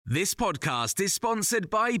This podcast is sponsored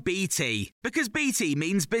by BT, because BT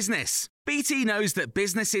means business. BT knows that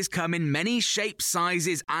businesses come in many shapes,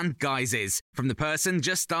 sizes and guises, from the person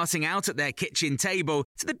just starting out at their kitchen table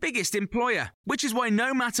to the biggest employer, which is why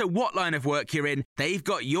no matter what line of work you're in, they've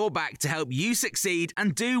got your back to help you succeed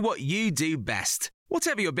and do what you do best.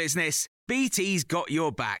 Whatever your business, BT's got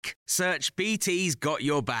your back. Search BT's got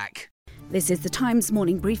your back. This is the Times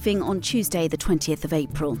morning briefing on Tuesday, the 20th of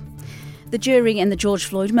April. The jury in the George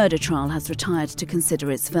Floyd murder trial has retired to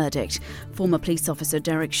consider its verdict. Former police officer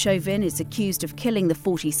Derek Chauvin is accused of killing the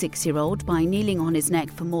 46-year-old by kneeling on his neck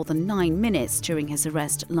for more than 9 minutes during his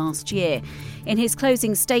arrest last year. In his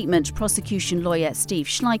closing statement, prosecution lawyer Steve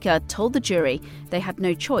Schleicher told the jury they had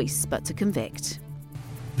no choice but to convict.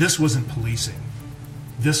 This wasn't policing.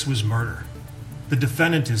 This was murder. The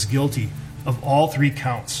defendant is guilty of all 3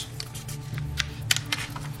 counts.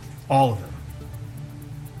 All of them.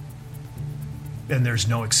 And there's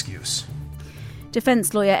no excuse.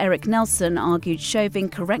 Defence lawyer Eric Nelson argued Chauvin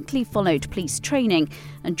correctly followed police training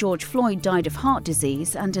and George Floyd died of heart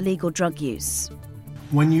disease and illegal drug use.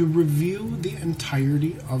 When you review the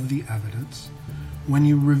entirety of the evidence, when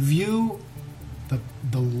you review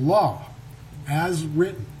the law as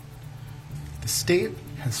written, the state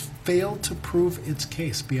has failed to prove its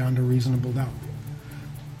case beyond a reasonable doubt.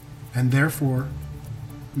 And therefore,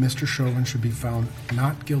 Mr. Chauvin should be found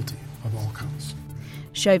not guilty of all counts.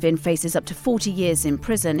 Chauvin faces up to 40 years in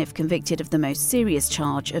prison if convicted of the most serious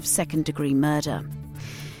charge of second-degree murder.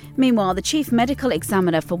 Meanwhile, the chief medical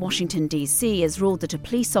examiner for Washington, D.C. has ruled that a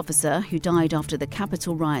police officer who died after the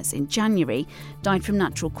Capitol riots in January died from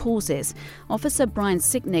natural causes. Officer Brian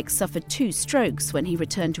Sicknick suffered 2 strokes when he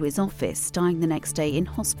returned to his office, dying the next day in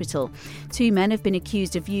hospital. 2 men have been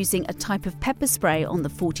accused of using a type of pepper spray on the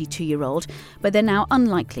 42-year-old, but they're now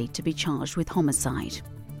unlikely to be charged with homicide.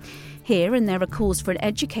 Here and there are calls for an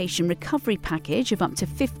education recovery package of up to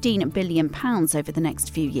 £15 billion over the next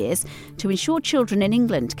few years to ensure children in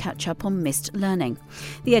England catch up on missed learning.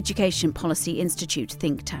 The Education Policy Institute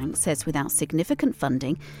think tank says without significant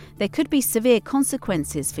funding, there could be severe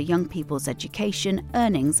consequences for young people's education,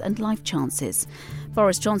 earnings and life chances.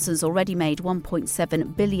 Boris Johnson's already made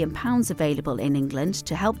 £1.7 billion available in England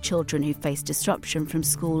to help children who face disruption from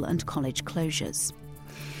school and college closures.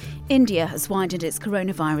 India has widened its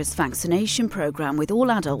coronavirus vaccination programme with all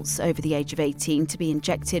adults over the age of 18 to be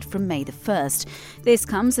injected from May the 1st. This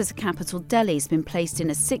comes as the capital Delhi has been placed in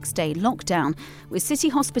a 6-day lockdown, with city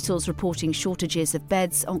hospitals reporting shortages of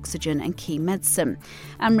beds, oxygen and key medicine.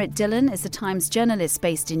 Amrit Dhillon is the Times journalist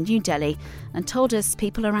based in New Delhi and told us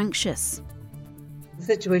people are anxious. The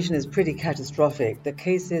situation is pretty catastrophic. The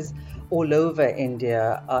cases all over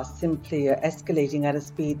India are simply escalating at a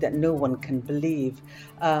speed that no one can believe.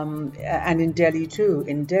 And in Delhi too.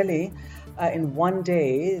 In Delhi, in one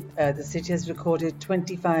day, the city has recorded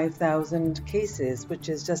 25,000 cases, which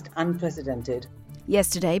is just unprecedented.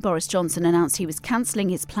 Yesterday, Boris Johnson announced he was cancelling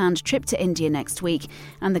his planned trip to India next week,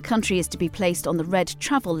 and the country is to be placed on the red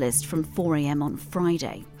travel list from 4 a.m. on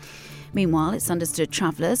Friday. Meanwhile, it's understood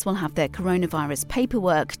travellers will have their coronavirus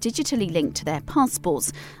paperwork digitally linked to their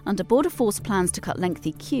passports under Border Force plans to cut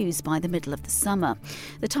lengthy queues by the middle of the summer.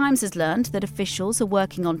 The Times has learned that officials are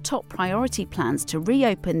working on top priority plans to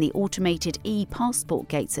reopen the automated e-passport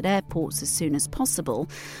gates at airports as soon as possible.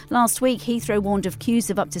 Last week, Heathrow warned of queues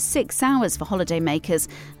of up to 6 hours for holidaymakers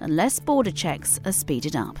unless border checks are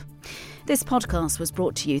speeded up. This podcast was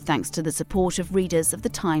brought to you thanks to the support of readers of The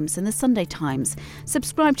Times and The Sunday Times.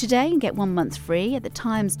 Subscribe today and get 1 month free at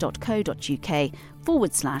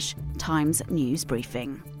thetimes.co.uk/Times News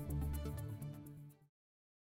Briefing.